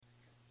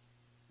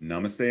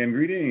Namaste and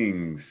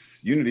greetings.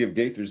 Unity of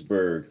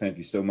Gaithersburg. Thank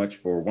you so much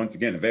for once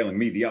again availing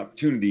me the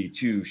opportunity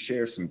to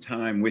share some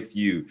time with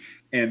you.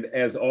 And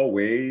as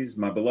always,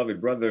 my beloved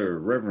brother,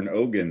 Reverend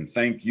Ogan,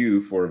 thank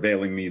you for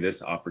availing me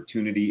this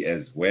opportunity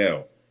as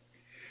well.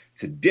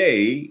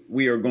 Today,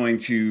 we are going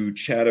to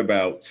chat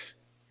about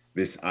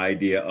this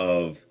idea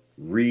of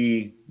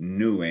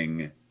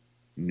renewing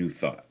new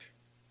thought.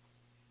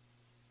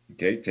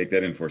 Okay, take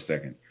that in for a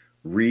second.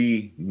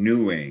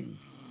 Renewing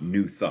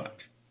new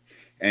thought.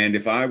 And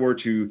if I were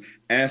to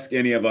ask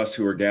any of us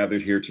who are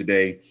gathered here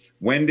today,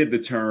 when did the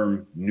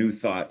term new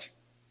thought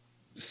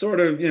sort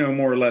of,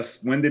 more or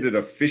less, when did it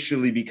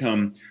officially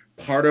become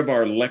part of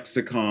our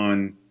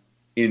lexicon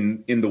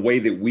in the way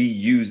that we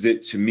use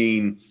it to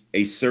mean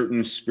a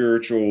certain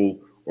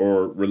spiritual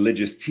or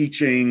religious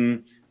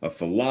teaching, a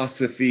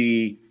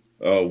philosophy,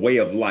 a way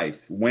of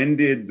life? When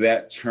did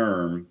that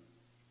term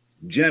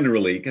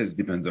generally, because it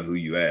depends on who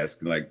you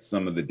ask, like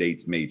some of the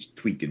dates may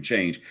tweak and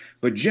change,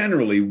 but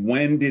generally,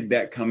 when did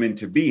that come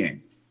into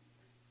being?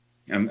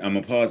 I'm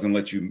gonna pause and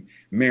let you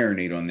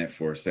marinate on that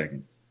for a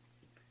second.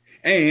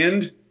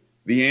 And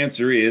the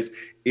answer is,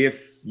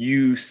 if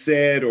you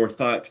said or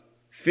thought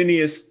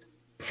Phineas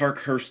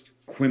Parkhurst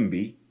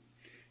Quimby,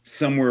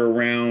 somewhere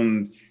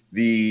around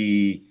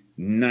the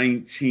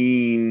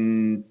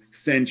 19th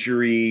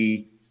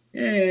century,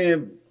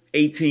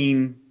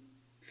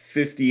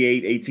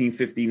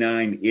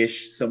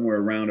 1859-ish, somewhere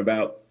around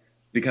about,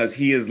 because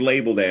he is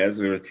labeled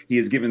as, or he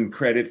is given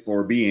credit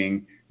for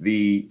being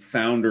the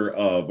founder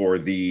of, or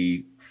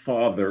the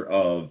father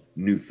of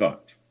New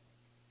Thought.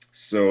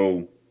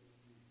 So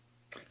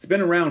it's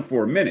been around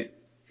for a minute.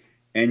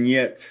 And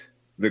yet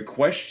the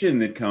question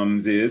that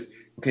comes is,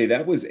 okay,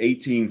 that was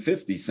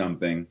 1850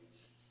 something.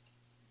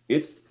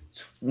 It's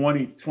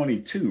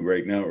 2022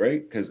 right now,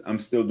 right? Because I'm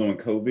still doing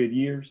COVID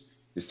years.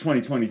 It's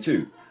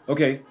 2022.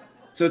 Okay.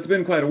 So it's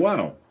been quite a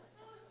while.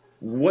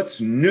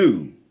 What's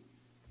new?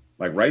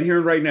 Like right here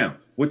and right now,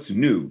 what's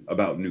new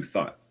about New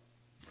Thought?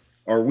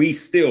 Are we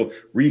still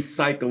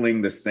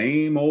recycling the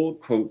same old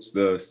quotes,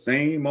 the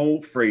same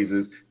old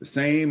phrases, the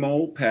same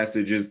old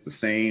passages, the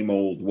same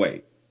old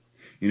way?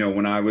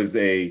 When I was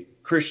a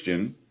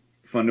Christian,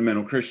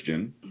 fundamental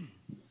Christian,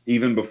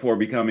 even before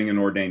becoming an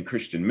ordained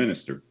Christian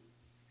minister,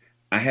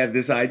 I had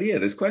this idea,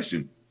 this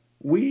question.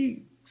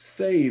 We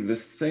say the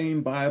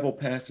same Bible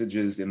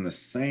passages in the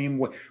same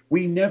way.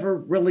 We never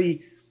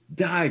really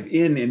dive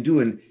in and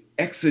do an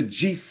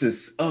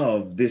exegesis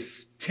of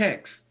this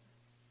text.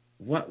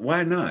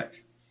 Why not?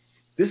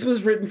 This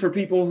was written for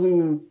people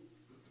who,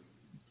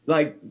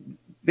 they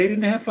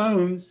didn't have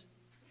phones.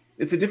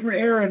 It's a different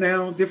era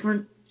now,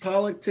 different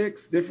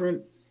politics,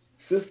 different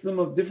system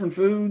of different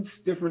foods,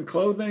 different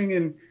clothing,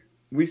 and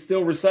we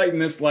still reciting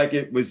this like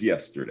it was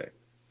yesterday.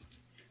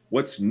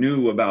 What's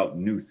new about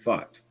New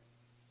Thought?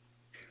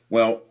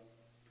 Well,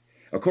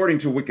 according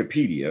to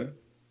Wikipedia,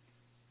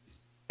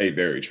 a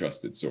very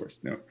trusted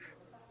source. No,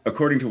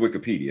 according to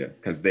Wikipedia,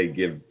 because they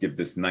give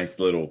this nice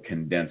little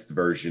condensed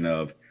version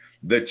of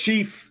the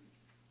chief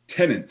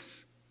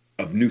tenets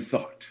of New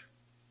Thought.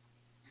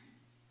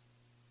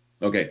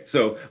 Okay,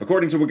 so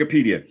according to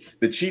Wikipedia,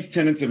 the chief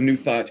tenets of New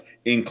Thought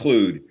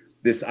include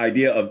this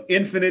idea of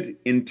infinite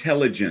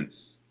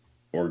intelligence,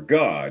 or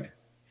God,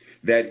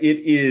 that it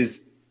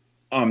is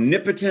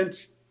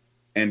omnipotent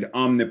and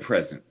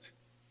omnipresent.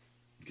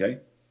 Okay?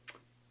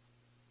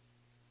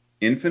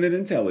 Infinite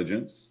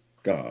intelligence,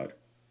 God,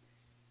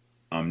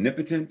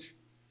 omnipotent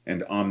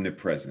and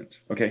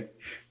omnipresent. Okay?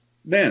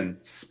 Then,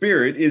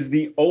 spirit is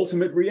the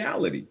ultimate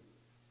reality.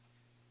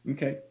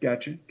 Okay,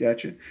 gotcha.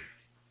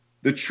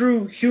 The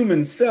true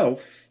human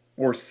self,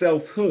 or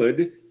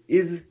selfhood,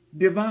 is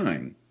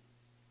divine.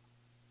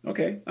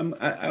 Okay,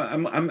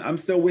 I'm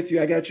still with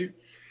you. I got you.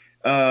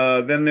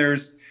 Then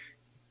there's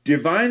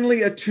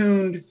divinely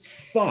attuned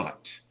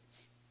thought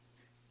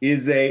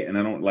is and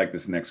I don't like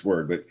this next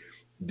word, but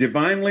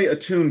divinely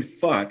attuned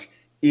thought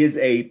is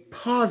a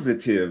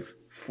positive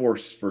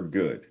force for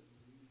good.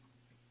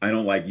 I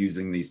don't like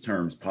using these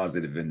terms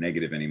positive and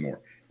negative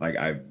anymore. Like,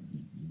 I've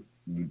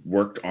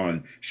worked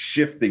on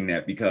shifting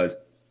that, because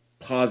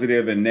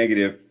positive and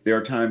negative, there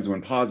are times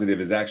when positive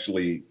is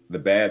actually the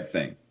bad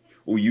thing.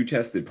 Oh, you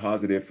tested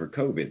positive for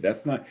COVID.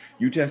 That's not,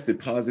 you tested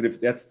positive.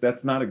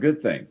 That's not a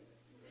good thing.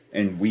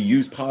 And we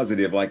use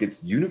positive like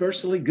it's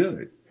universally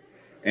good,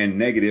 and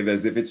negative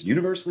as if it's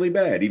universally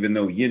bad, even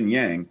though yin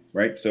yang,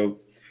 right? So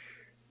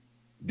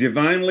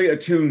divinely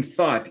attuned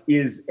thought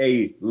is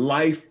a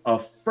life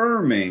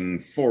affirming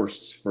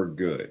force for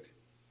good.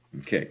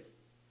 Okay.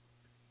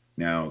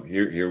 Now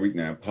here we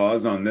now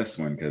pause on this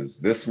one, because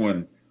this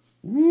one,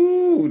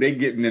 woo, they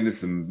getting into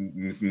some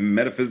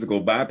metaphysical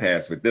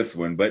bypass with this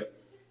one,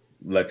 but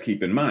let's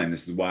keep in mind,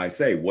 this is why I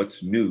say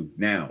what's new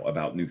now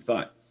about New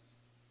Thought.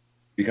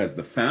 Because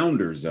the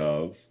founders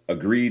of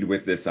agreed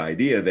with this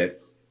idea that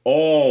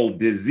all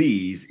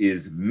disease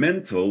is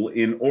mental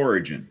in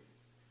origin.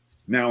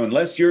 Now,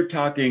 unless you're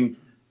talking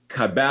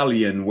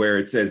Kabbalion, where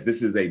it says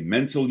this is a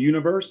mental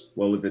universe,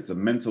 well, if it's a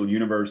mental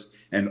universe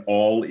and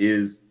all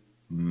is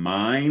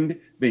mind,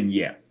 then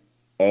yeah,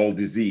 all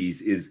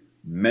disease is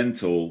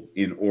mental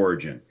in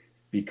origin,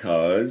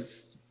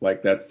 because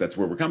like that's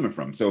where we're coming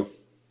from. So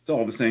it's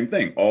all the same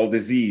thing. All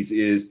disease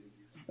is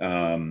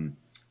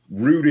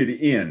rooted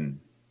in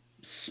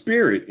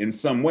spirit in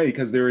some way,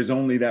 because there is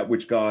only that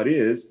which God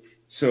is.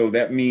 So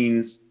that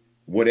means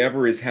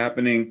whatever is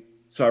happening.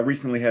 So I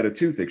recently had a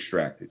tooth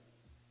extracted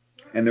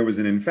and there was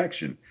an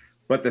infection,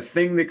 but the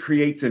thing that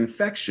creates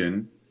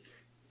infection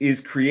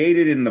is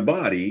created in the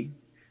body,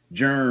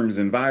 germs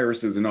and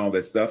viruses and all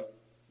that stuff.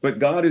 But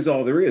God is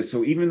all there is.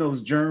 So even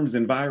those germs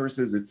and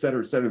viruses, et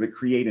cetera, that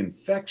create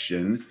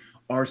infection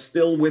are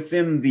still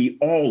within the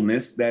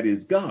allness that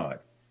is God.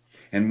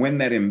 And when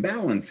that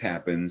imbalance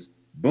happens,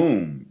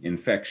 boom,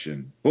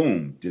 infection,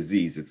 boom,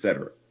 disease, et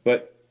cetera.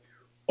 But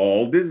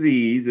all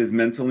disease is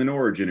mental in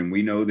origin. And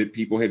we know that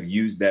people have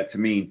used that to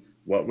mean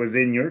what was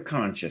in your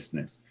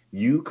consciousness.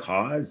 You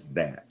caused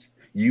that.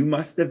 You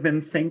must have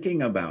been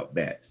thinking about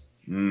that.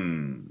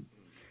 And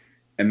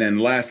then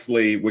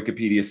lastly,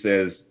 Wikipedia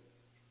says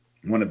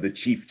one of the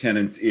chief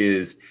tenets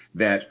is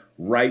that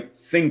right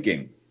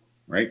thinking,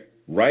 right?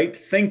 Right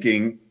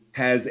thinking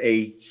has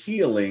a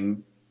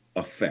healing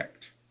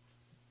effect.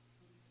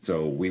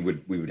 So we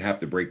would have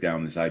to break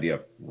down this idea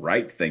of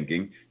right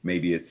thinking.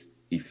 Maybe it's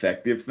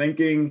effective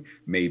thinking,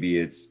 maybe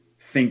it's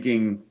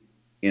thinking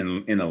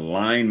in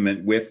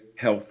alignment with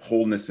health,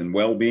 wholeness, and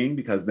well-being,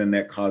 because then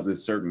that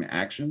causes certain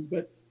actions.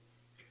 But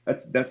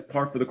that's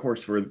par for the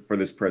course for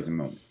this present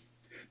moment.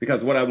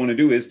 Because what I want to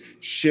do is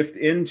shift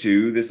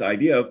into this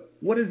idea of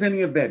what does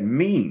any of that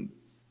mean?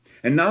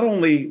 And not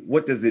only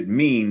what does it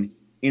mean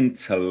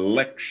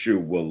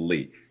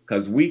intellectually,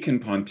 because we can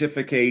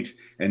pontificate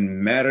and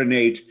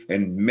marinate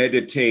and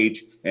meditate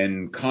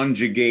and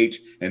conjugate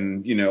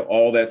and, you know,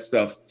 all that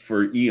stuff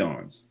for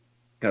eons,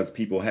 because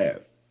people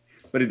have.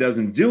 But it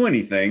doesn't do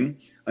anything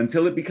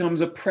until it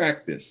becomes a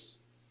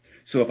practice.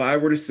 So if I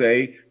were to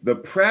say the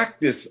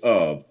practice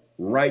of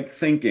right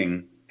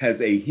thinking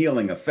has a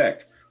healing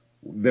effect,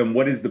 then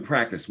what is the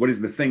practice? What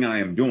is the thing I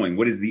am doing?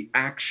 What is the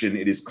action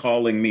it is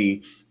calling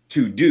me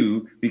to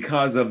do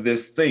because of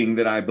this thing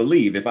that I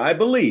believe? If I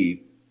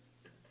believe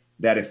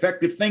that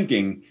effective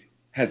thinking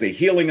has a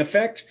healing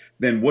effect,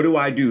 then what do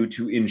I do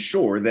to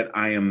ensure that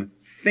I am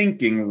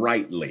thinking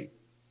rightly?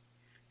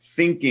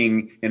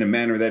 Thinking in a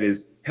manner that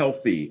is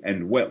healthy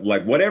and well,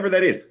 like whatever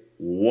that is.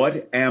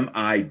 What am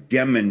I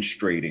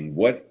demonstrating?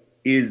 What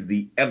is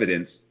the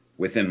evidence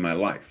within my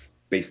life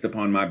based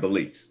upon my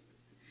beliefs?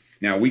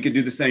 Now, we could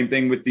do the same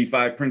thing with the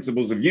 5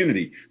 principles of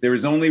unity. There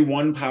is only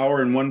one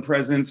power and one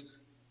presence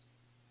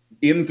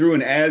in, through,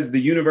 and as the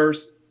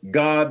universe,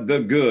 God the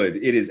good.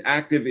 It is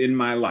active in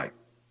my life.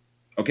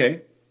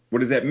 Okay, what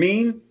does that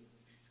mean?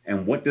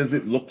 And what does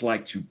it look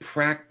like to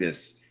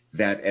practice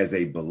that as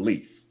a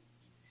belief?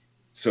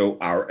 So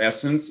our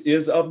essence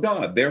is of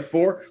God.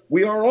 Therefore,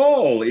 we are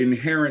all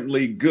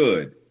inherently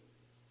good.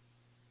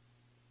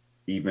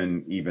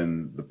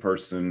 Even the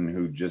person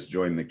who just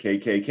joined the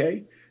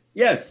KKK.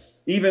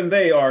 Yes, even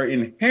they are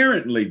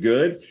inherently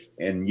good,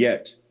 and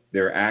yet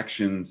their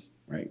actions,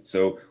 right?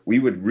 So we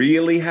would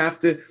really have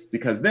to,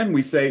 because then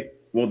we say,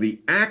 well,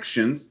 the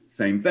actions,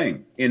 same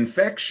thing.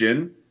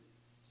 Infection,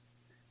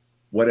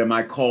 what am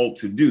I called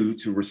to do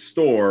to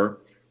restore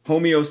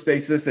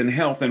homeostasis and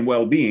health and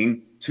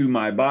well-being to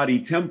my body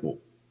temple?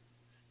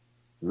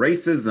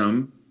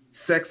 Racism,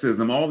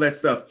 sexism, all that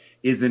stuff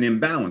is an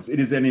imbalance. It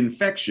is an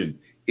infection.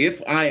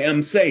 If I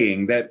am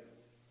saying that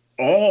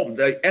all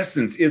the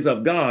essence is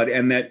of God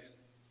and that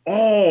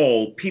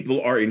all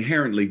people are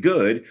inherently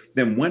good,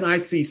 then when I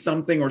see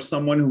something or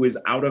someone who is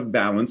out of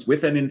balance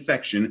with an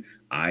infection,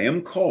 I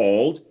am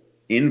called,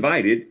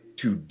 invited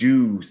to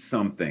do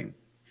something,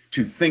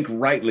 to think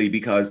rightly,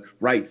 because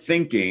right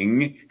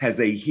thinking has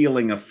a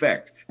healing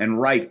effect, and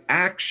right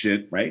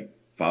action, right?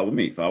 Follow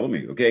me,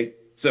 okay?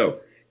 So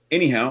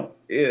anyhow,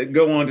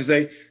 go on to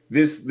say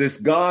this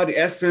God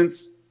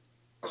essence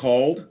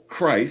called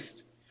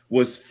Christ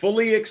was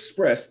fully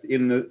expressed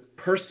in the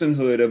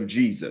personhood of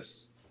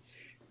Jesus.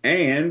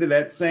 And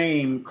that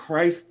same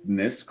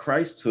Christness,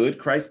 Christhood,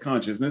 Christ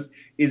consciousness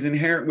is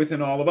inherent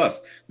within all of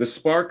us. The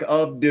spark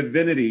of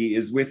divinity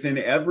is within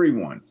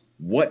everyone.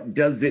 What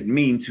does it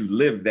mean to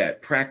live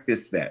that,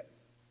 practice that,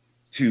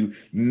 to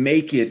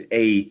make it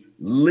a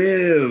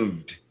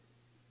lived,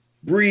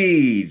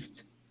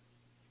 breathed,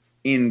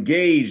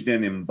 engaged,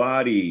 and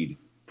embodied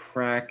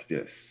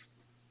practice?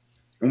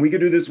 And we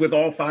could do this with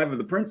all 5 of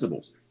the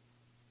principles.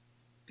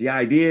 The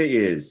idea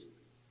is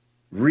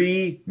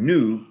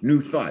renew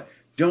new thought.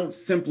 Don't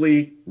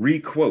simply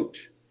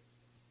re-quote.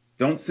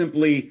 Don't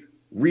simply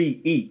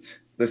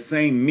re-eat the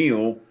same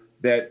meal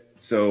that,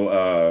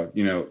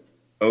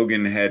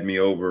 Ogun had me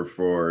over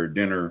for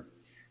dinner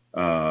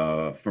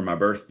for my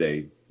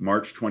birthday,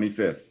 March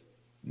 25th,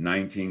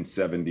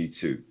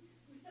 1972.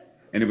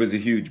 And it was a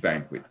huge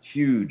banquet.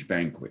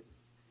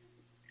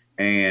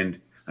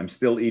 And I'm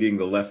still eating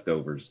the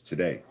leftovers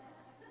today.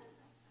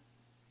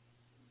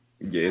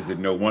 Is it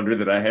no wonder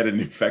that I had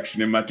an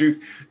infection in my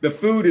tooth? The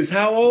food is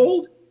how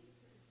old?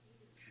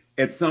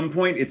 At some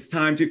point, it's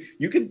time to,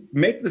 you could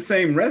make the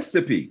same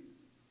recipe,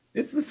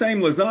 It's the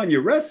same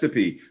lasagna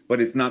recipe, but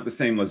it's not the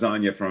same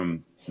lasagna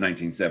from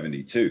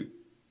 1972.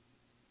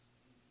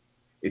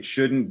 It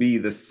shouldn't be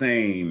the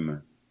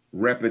same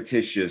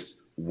repetitious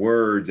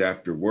words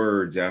after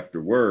words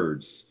after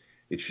words.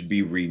 It should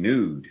be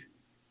renewed,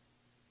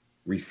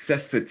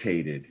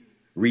 resuscitated,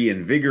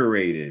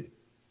 reinvigorated,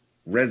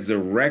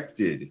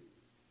 resurrected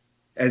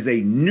as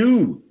a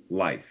new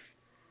life,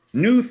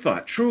 new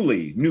thought,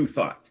 truly new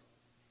thought.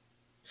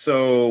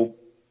 So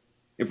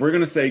if we're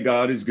going to say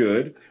God is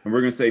good, and we're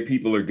going to say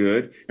people are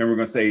good, and we're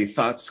going to say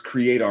thoughts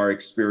create our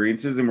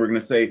experiences, and we're going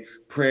to say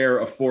prayer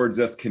affords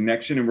us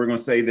connection, and we're going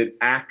to say that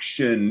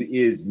action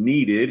is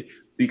needed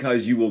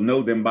because you will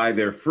know them by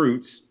their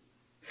fruits,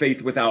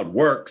 faith without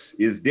works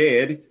is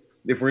dead.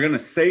 If we're going to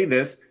say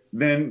this,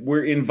 then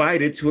we're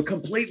invited to a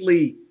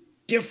completely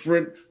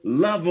different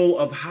level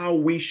of how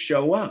we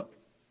show up.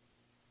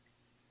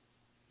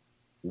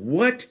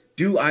 What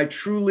do I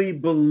truly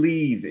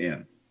believe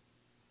in?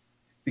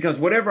 Because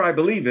whatever I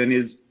believe in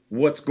is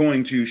what's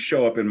going to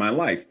show up in my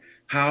life.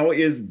 How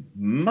is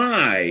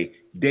my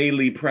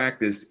daily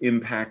practice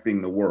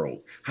impacting the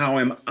world? How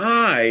am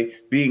I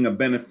being a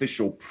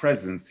beneficial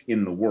presence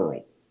in the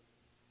world?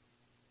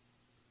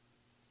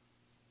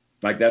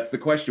 Like, that's the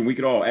question we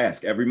could all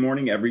ask every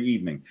morning, every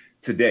evening.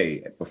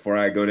 Today, before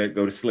I go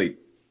to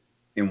sleep,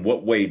 in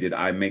what way did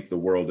I make the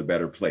world a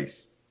better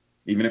place?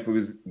 Even if it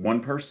was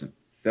one person.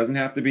 It doesn't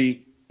have to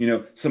be,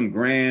 some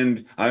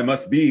grand, I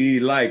must be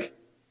like.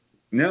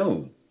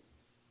 No.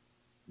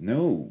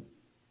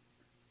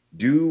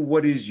 Do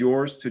what is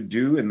yours to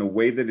do in the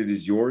way that it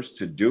is yours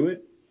to do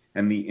it.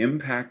 And the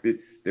impact,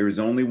 there is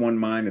only one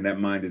mind, and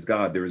that mind is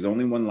God. There is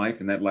only one life,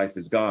 and that life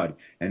is God.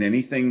 And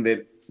anything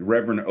that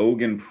Reverend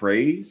Ogun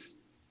prays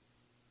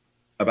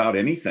about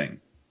anything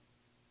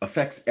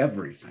affects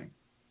everything.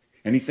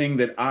 Anything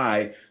that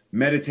I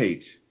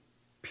meditate,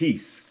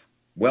 peace,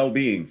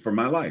 well-being for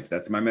my life.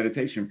 That's my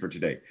meditation for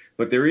today.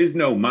 But there is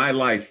no my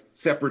life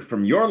separate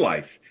from your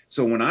life.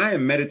 So when I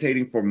am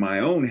meditating for my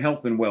own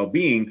health and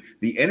well-being,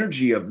 the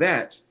energy of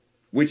that,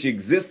 which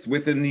exists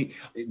within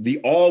the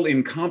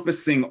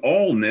all-encompassing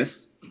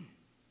allness,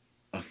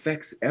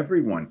 affects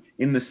everyone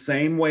in the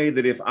same way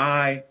that if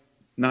I,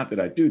 not that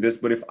I do this,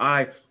 but if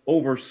I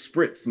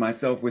overspritz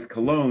myself with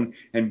cologne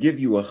and give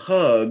you a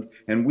hug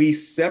and we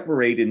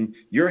separate and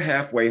you're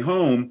halfway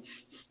home,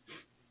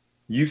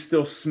 you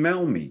still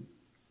smell me.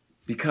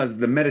 Because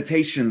the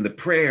meditation, the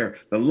prayer,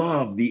 the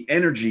love, the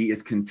energy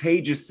is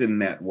contagious in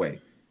that way.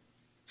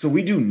 So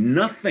we do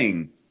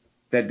nothing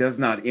that does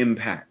not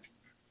impact.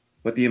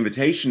 But the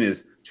invitation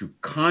is to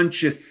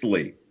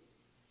consciously,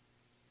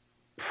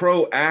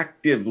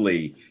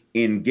 proactively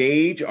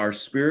engage our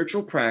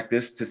spiritual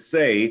practice to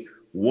say,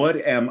 what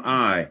am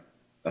I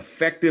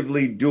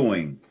effectively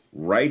doing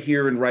right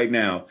here and right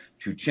now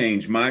to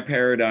change my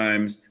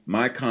paradigms,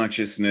 my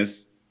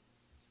consciousness,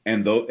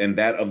 and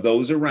that of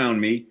those around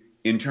me,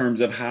 in terms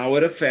of how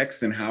it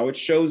affects and how it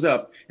shows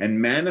up and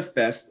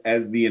manifests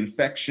as the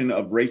infection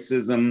of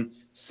racism,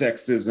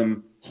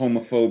 sexism,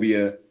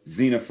 homophobia,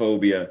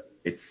 xenophobia,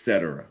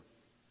 etc.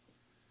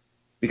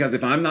 Because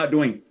if I'm not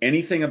doing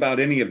anything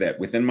about any of that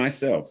within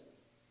myself,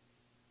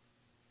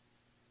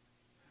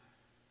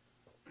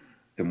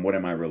 then what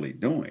am I really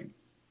doing?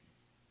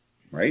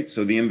 Right?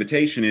 So the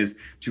invitation is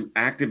to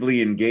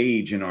actively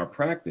engage in our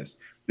practice.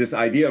 This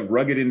idea of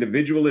rugged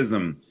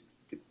individualism,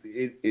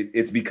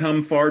 it's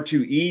become far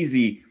too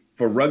easy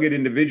for rugged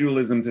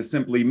individualism to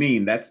simply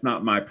mean that's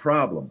not my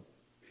problem.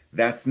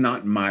 That's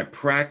not my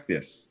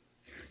practice.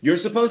 You're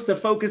supposed to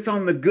focus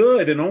on the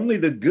good and only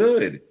the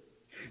good.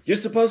 You're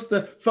supposed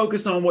to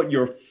focus on what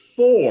you're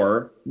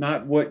for,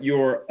 not what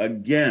you're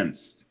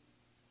against.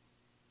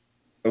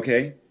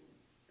 Okay?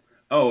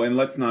 Oh, and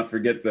let's not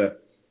forget the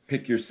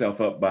pick yourself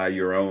up by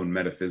your own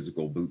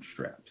metaphysical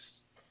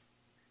bootstraps.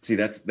 See,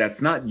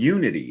 that's not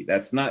unity.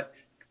 That's not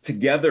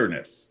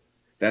togetherness.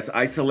 That's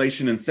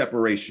isolation and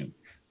separation.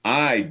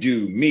 I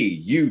do me,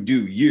 you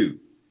do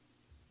you.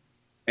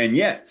 And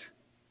yet,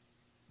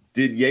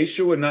 did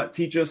Yeshua not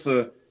teach us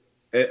a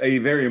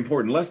very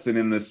important lesson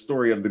in the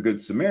story of the Good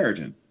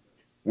Samaritan,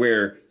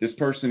 where this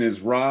person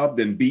is robbed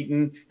and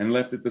beaten and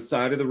left at the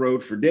side of the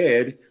road for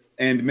dead,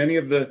 and many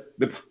of the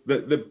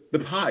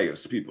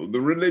pious people,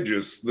 the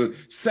religious, the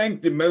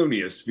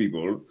sanctimonious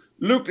people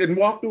looked and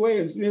walked away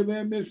and said,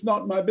 it's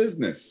not my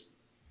business.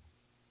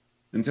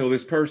 Until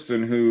this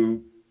person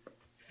who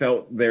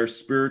felt their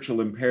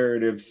spiritual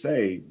imperative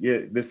say, yeah,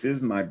 this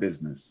is my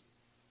business.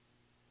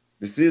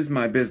 This is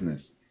my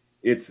business.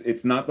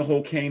 It's not the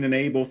whole Cain and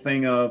Abel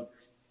thing of,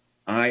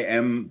 I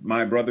am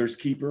my brother's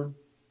keeper.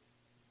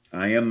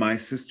 I am my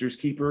sister's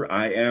keeper.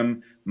 I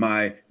am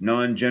my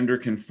non-gender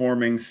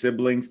conforming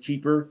siblings'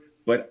 keeper,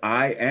 but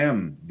I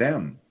am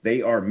them.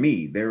 They are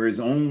me. There is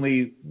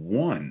only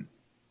one.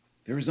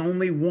 There is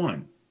only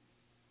one.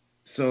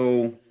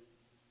 So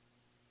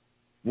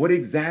what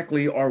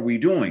exactly are we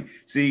doing?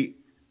 See,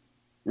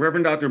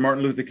 Reverend Dr.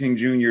 Martin Luther King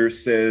Jr.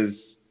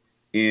 says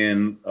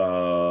in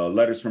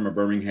Letters from a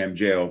Birmingham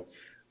Jail,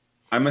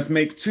 I must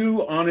make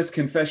two honest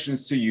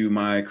confessions to you,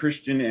 my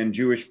Christian and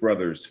Jewish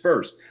brothers.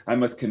 First, I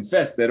must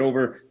confess that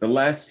over the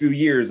last few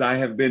years, I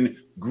have been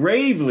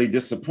gravely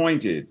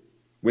disappointed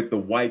with the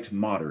white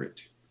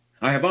moderate.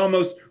 I have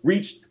almost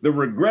reached the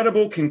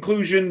regrettable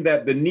conclusion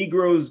that the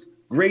Negro's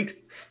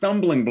great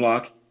stumbling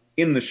block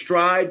in the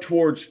stride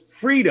towards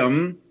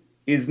freedom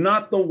is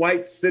not the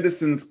white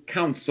citizens'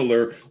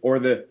 counselor or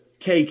the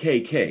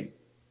KKK,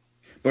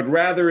 but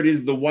rather it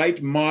is the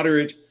white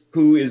moderate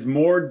who is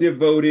more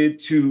devoted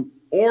to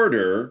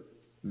order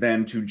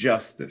than to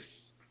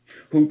justice,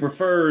 who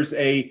prefers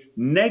a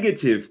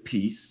negative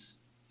peace,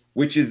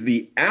 which is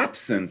the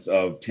absence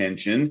of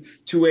tension,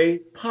 to a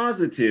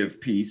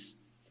positive peace,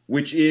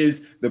 which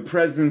is the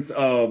presence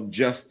of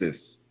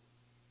justice.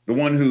 The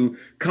one who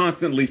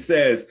constantly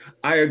says,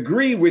 I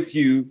agree with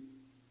you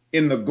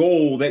in the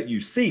goal that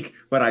you seek,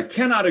 but I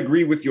cannot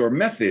agree with your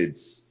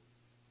methods.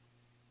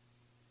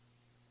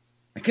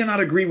 I cannot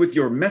agree with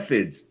your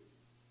methods.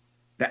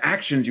 The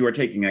actions you are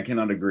taking, I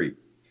cannot agree.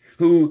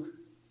 Who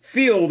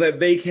feel that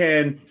they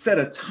can set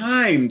a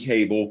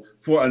timetable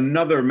for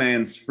another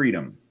man's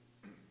freedom.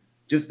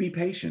 Just be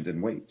patient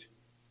and wait.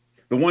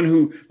 The one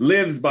who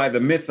lives by the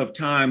myth of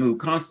time, who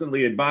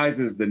constantly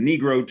advises the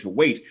Negro to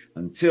wait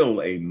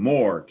until a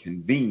more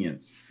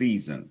convenient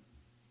season.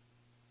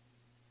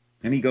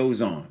 And he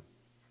goes on.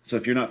 So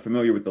if you're not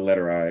familiar with the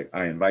letter,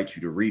 I invite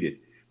you to read it,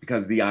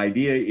 because the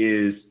idea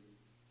is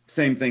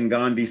same thing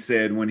Gandhi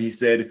said when he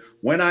said,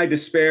 when I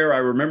despair, I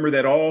remember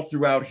that all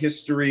throughout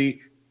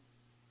history,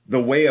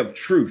 the way of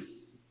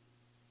truth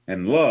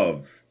and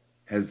love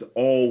has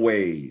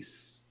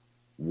always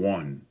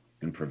won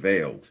and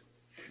prevailed.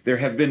 There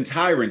have been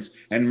tyrants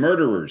and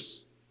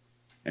murderers,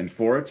 and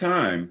for a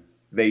time,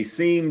 they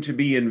seem to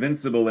be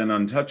invincible and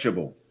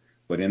untouchable,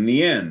 but in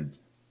the end,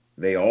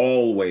 they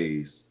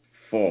always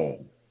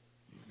fall.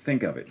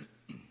 Think of it,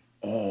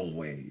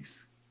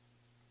 always.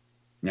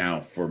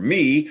 Now, for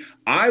me,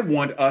 I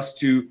want us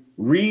to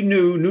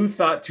renew New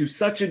Thought to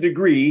such a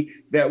degree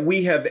that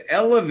we have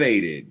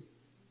elevated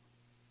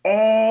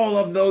all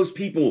of those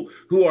people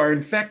who are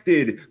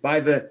infected by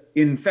the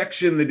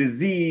infection, the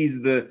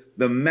disease, the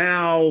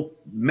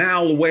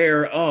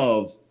malware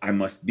of, I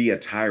must be a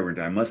tyrant,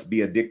 I must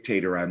be a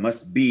dictator, I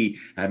must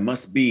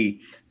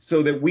be,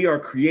 so that we are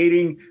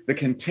creating the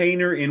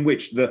container in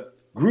which the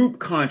group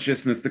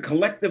consciousness, the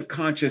collective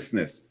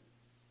consciousness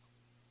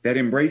that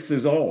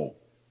embraces all.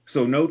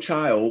 So no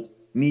child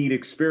need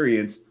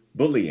experience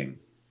bullying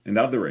and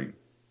othering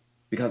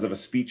because of a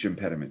speech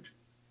impediment,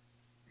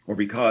 or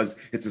because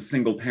it's a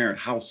single parent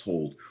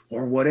household,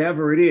 or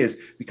whatever it is,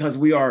 because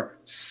we are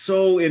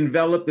so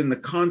enveloped in the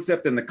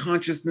concept and the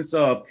consciousness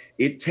of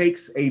it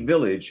takes a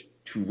village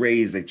to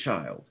raise a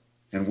child,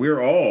 and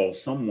we're all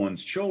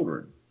someone's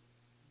children.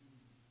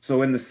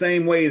 So in the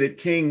same way that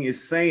King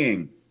is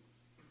saying,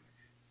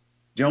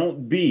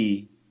 don't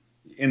be,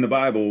 in the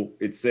Bible,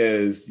 it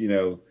says,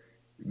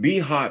 be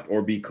hot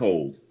or be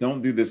cold.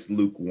 Don't do this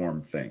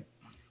lukewarm thing.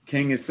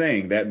 King is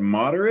saying that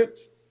moderate,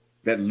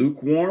 that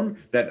lukewarm,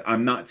 that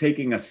I'm not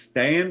taking a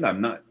stand,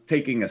 I'm not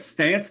taking a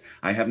stance,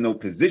 I have no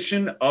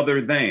position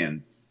other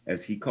than,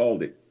 as he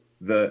called it,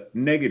 the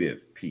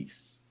negative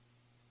piece.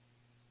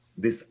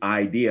 This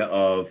idea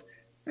of,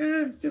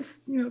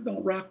 just,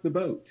 don't rock the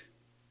boat.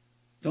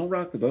 Don't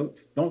rock the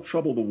boat. Don't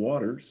trouble the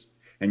waters.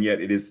 And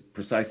yet it is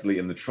precisely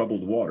in the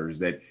troubled waters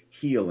that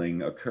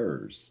healing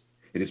occurs.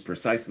 It is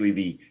precisely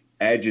the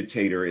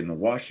agitator in the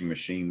washing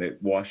machine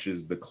that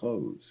washes the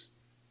clothes.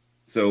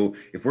 So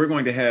if we're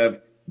going to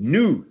have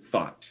new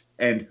thought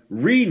and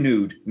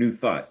renewed new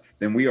thought,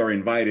 then we are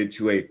invited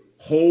to a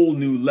whole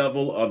new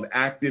level of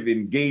active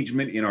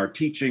engagement in our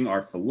teaching,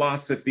 our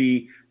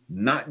philosophy,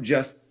 not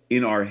just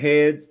in our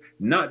heads,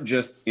 not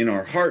just in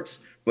our hearts,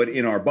 but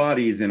in our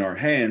bodies, in our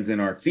hands, in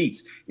our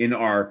feet, in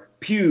our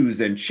pews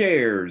and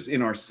chairs,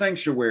 in our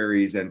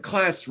sanctuaries and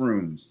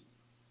classrooms,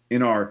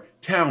 in our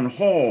town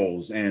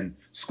halls and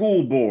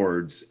school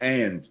boards,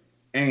 and.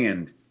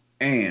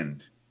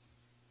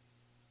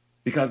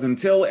 Because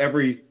until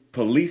every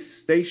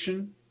police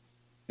station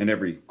and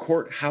every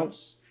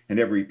courthouse and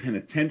every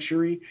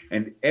penitentiary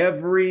and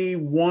every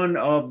one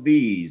of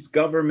these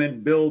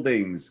government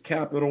buildings,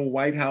 Capitol,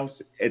 White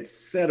House,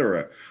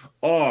 etc.,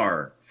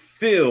 are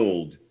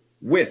filled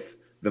with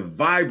the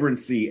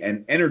vibrancy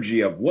and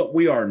energy of what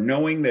we are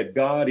knowing that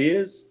God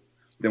is,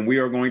 then we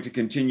are going to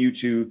continue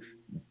to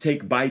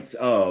take bites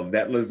of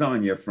that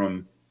lasagna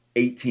from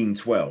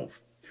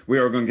 1812. We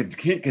are going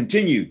to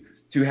continue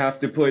to have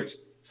to put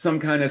some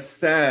kind of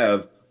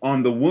salve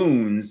on the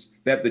wounds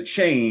that the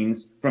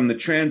chains from the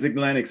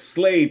transatlantic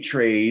slave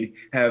trade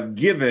have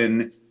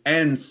given,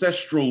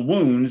 ancestral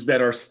wounds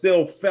that are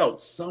still felt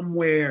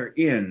somewhere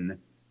in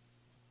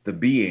the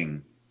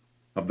being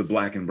of the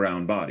Black and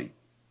brown body.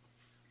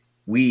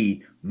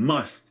 We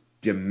must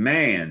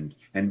demand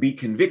and be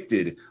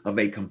convicted of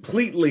a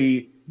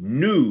completely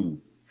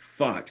new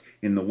thought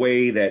in the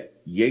way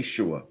that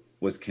Yeshua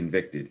was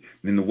convicted,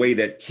 in the way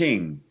that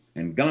King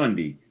and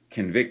Gandhi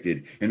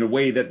convicted, in the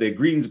way that the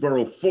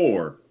Greensboro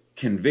Four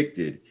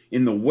convicted,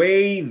 in the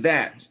way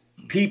that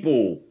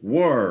People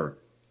were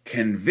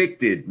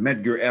convicted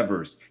Medgar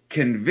Evers,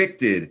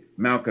 convicted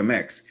Malcolm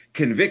X,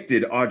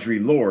 convicted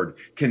Audre Lorde,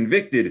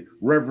 convicted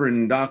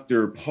Reverend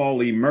Dr.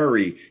 Pauli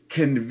Murray,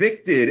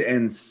 convicted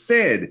and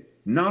said,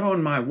 not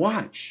on my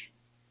watch,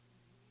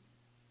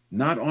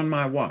 not on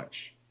my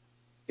watch.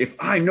 If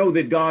I know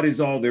that God is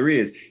all there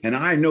is, and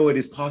I know it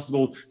is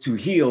possible to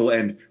heal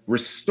and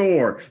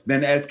restore,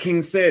 then as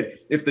King said,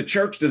 if the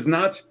church does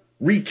not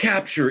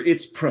recapture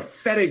its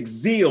prophetic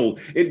zeal,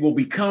 it will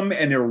become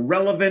an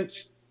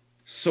irrelevant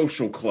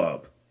social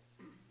club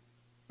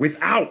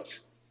without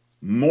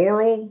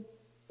moral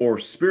or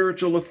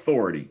spiritual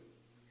authority.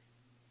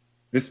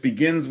 This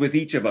begins with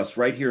each of us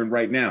right here and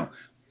right now,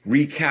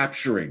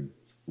 recapturing,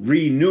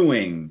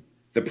 renewing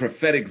the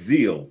prophetic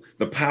zeal,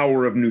 the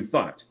power of new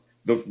thought,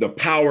 the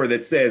power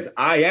that says,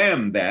 I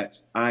am that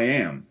I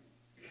am.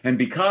 And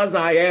because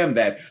I am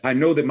that, I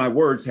know that my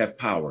words have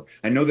power.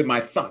 I know that my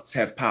thoughts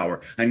have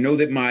power. I know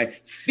that my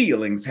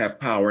feelings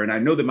have power. And I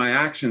know that my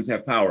actions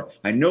have power.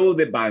 I know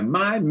that by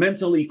my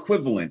mental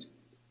equivalent,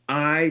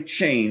 I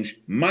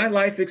change my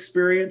life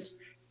experience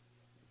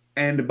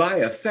and by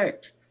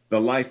effect,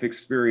 the life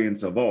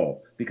experience of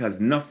all,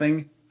 because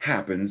nothing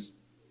happens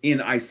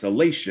in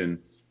isolation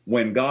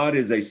when God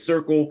is a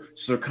circle,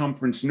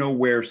 circumference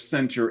nowhere,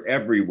 center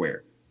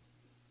everywhere.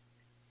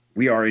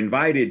 We are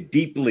invited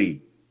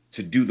deeply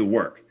to do the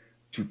work,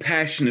 to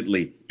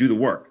passionately do the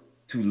work,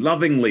 to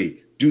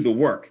lovingly do the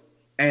work,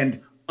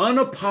 and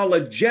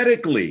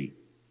unapologetically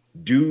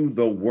do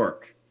the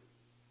work,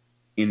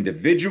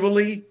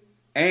 individually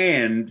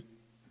and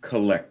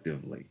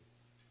collectively.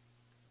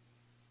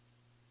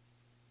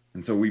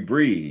 And so we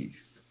breathe.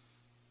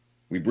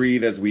 We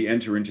breathe as we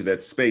enter into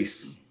that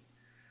space,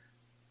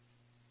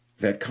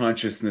 that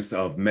consciousness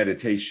of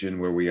meditation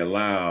where we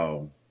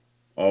allow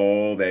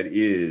all that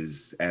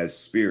is as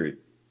spirit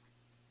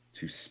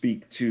to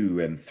speak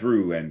to and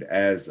through and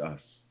as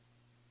us.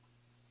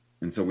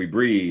 And so we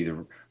breathe,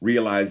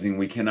 realizing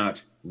we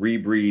cannot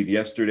rebreathe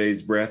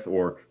yesterday's breath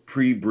or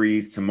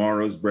pre-breathe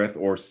tomorrow's breath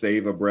or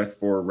save a breath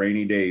for a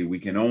rainy day. We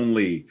can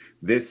only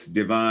this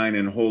divine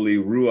and holy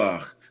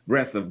Ruach,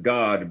 breath of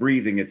God,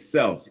 breathing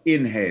itself.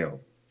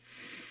 Inhale.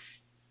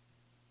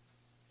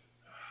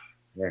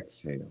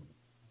 Exhale.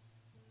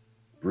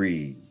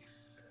 Breathe.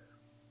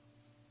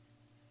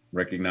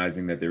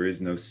 Recognizing that there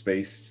is no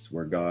space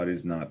where God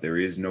is not. There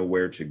is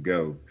nowhere to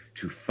go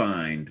to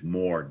find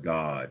more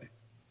God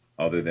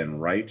other than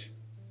right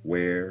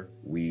where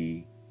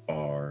we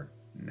are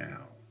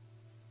now.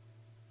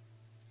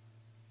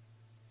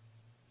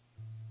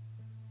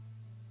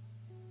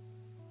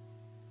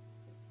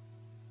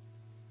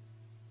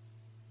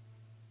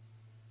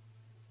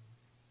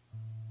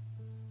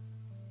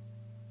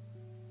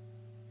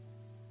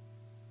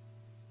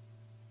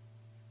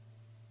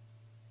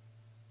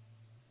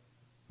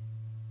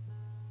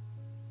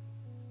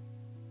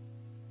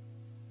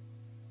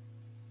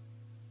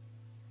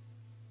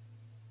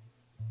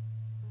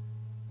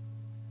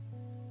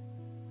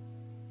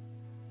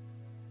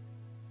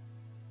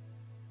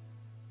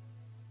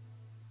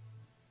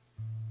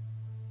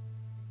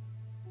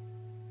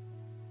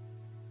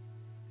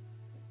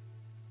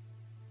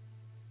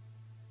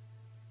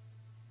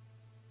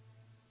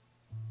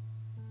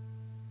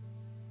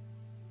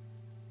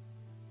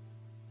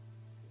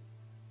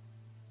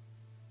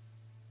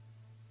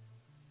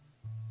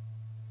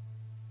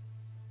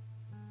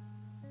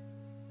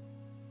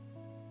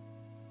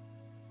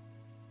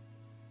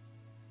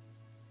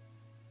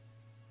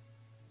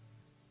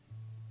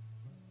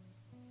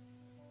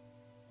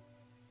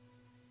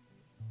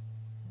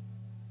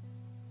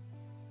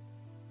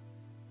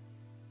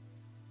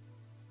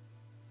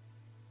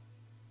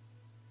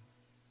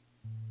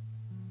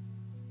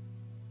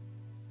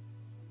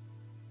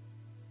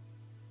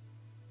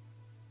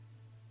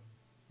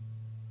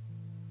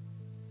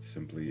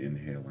 Simply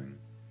inhaling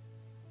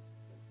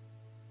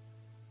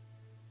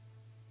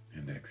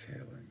and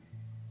exhaling,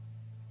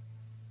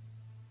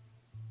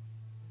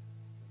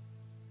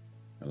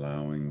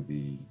 allowing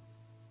the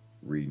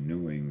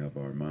renewing of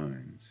our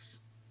minds,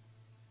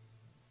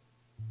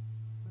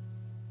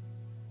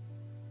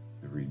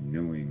 the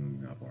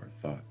renewing of our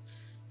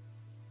thoughts,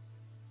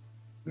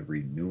 the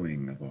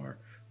renewing of our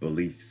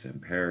beliefs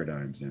and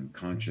paradigms and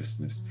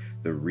consciousness,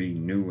 the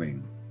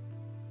renewing.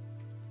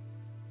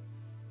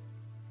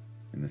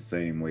 In the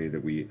same way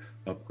that we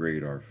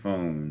upgrade our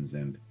phones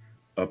and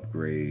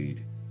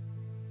upgrade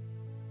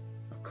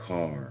a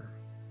car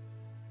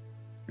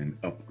and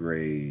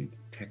upgrade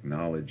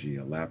technology,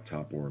 a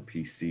laptop or a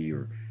PC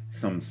or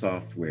some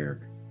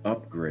software,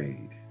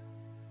 upgrade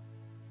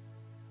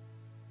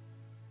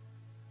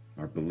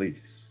our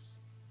beliefs,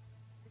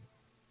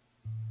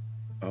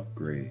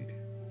 upgrade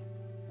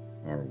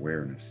our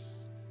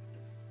awareness,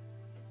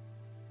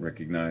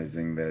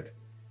 recognizing that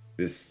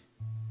this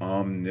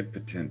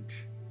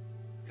omnipotent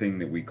thing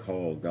that we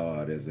call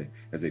God as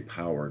a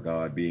power,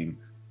 God being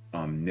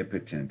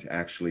omnipotent.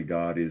 Actually,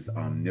 God is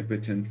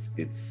omnipotence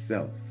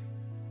itself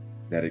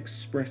that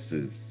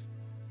expresses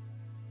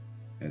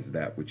as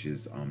that which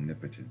is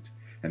omnipotent.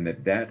 and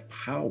that that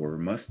power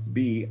must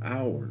be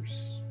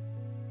ours.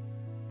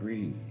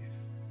 Breathe.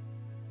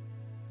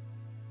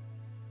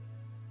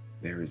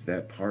 There is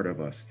that part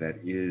of us that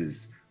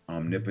is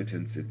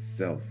omnipotence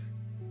itself,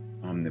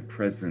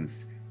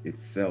 omnipresence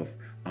itself,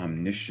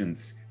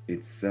 omniscience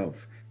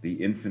itself. The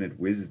infinite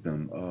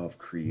wisdom of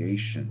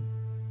creation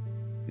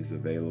is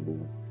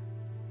available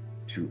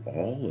to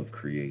all of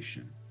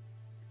creation,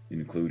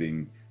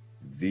 including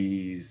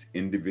these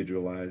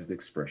individualized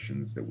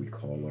expressions that we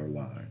call our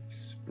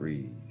lives.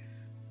 Breathe.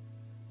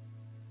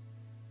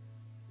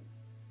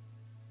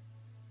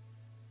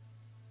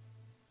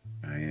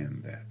 I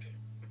am that.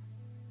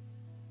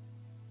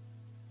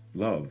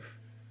 Love.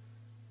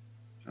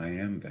 I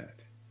am that.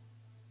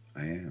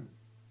 I am.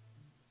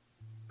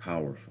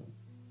 Powerful.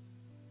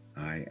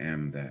 I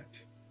am that.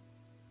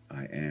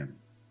 I am.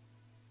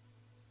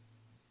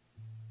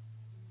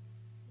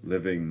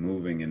 Living,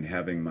 moving, and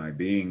having my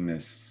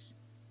beingness,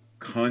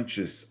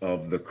 conscious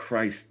of the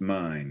Christ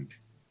mind.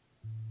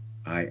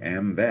 I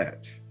am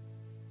that.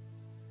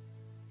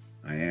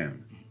 I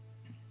am.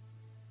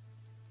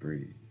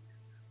 Breathe.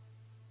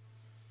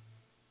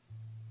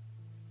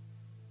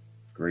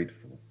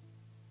 Grateful,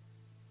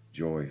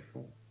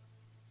 joyful,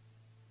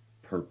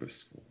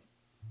 purposeful.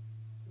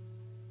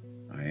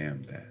 I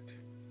am that.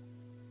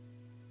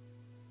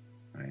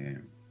 I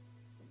am.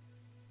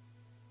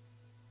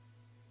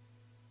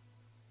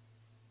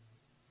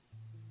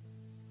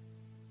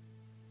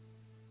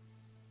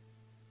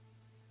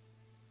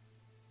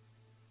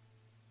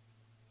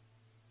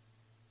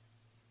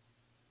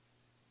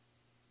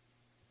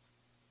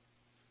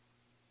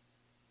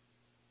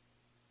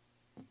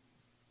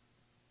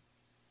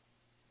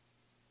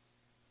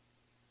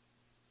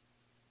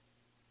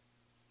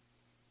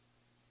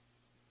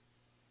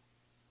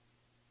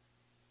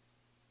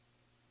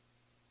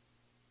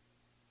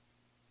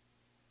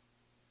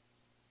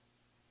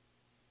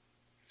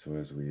 So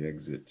as we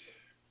exit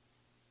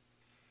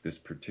this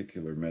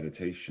particular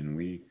meditation,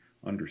 we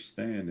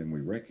understand and we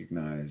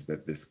recognize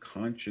that this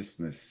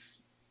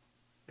consciousness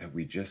that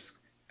we just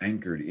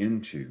anchored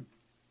into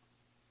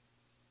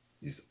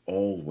is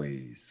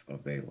always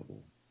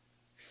available,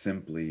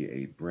 simply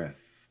a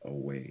breath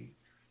away,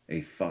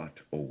 a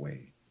thought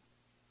away.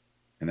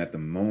 And at the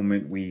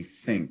moment we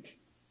think,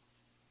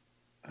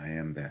 I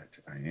am that,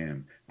 I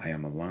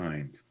am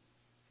aligned,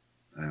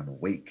 I am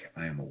awake,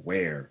 I am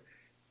aware,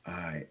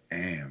 I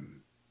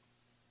am.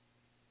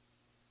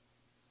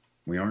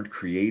 We aren't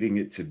creating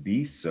it to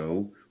be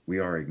so. We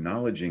are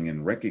acknowledging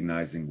and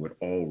recognizing what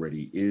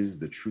already is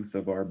the truth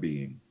of our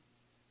being.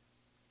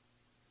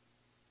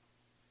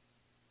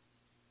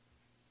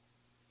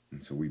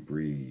 And so we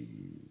breathe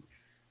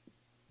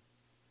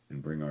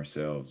and bring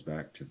ourselves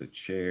back to the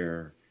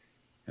chair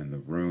and the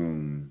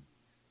room,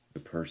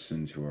 the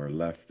person to our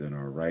left and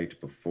our right,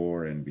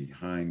 before and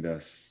behind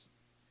us,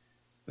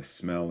 the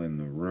smell in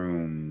the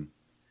room,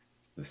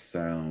 the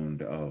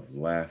sound of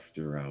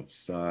laughter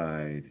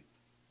outside,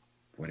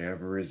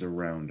 whatever is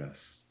around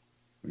us,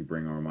 we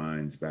bring our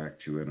minds back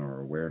to it,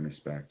 our awareness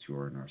back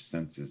to it, and our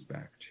senses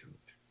back to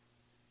it.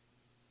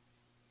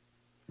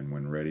 And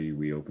when ready,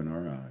 we open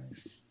our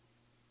eyes.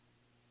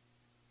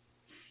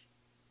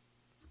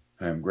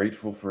 I am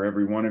grateful for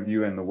every one of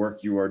you and the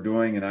work you are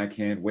doing, and I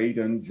can't wait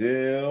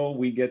until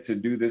we get to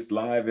do this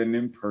live and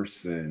in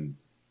person.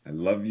 I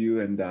love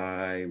you, and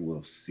I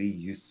will see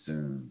you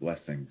soon.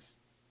 Blessings.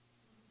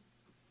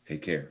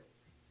 Take care.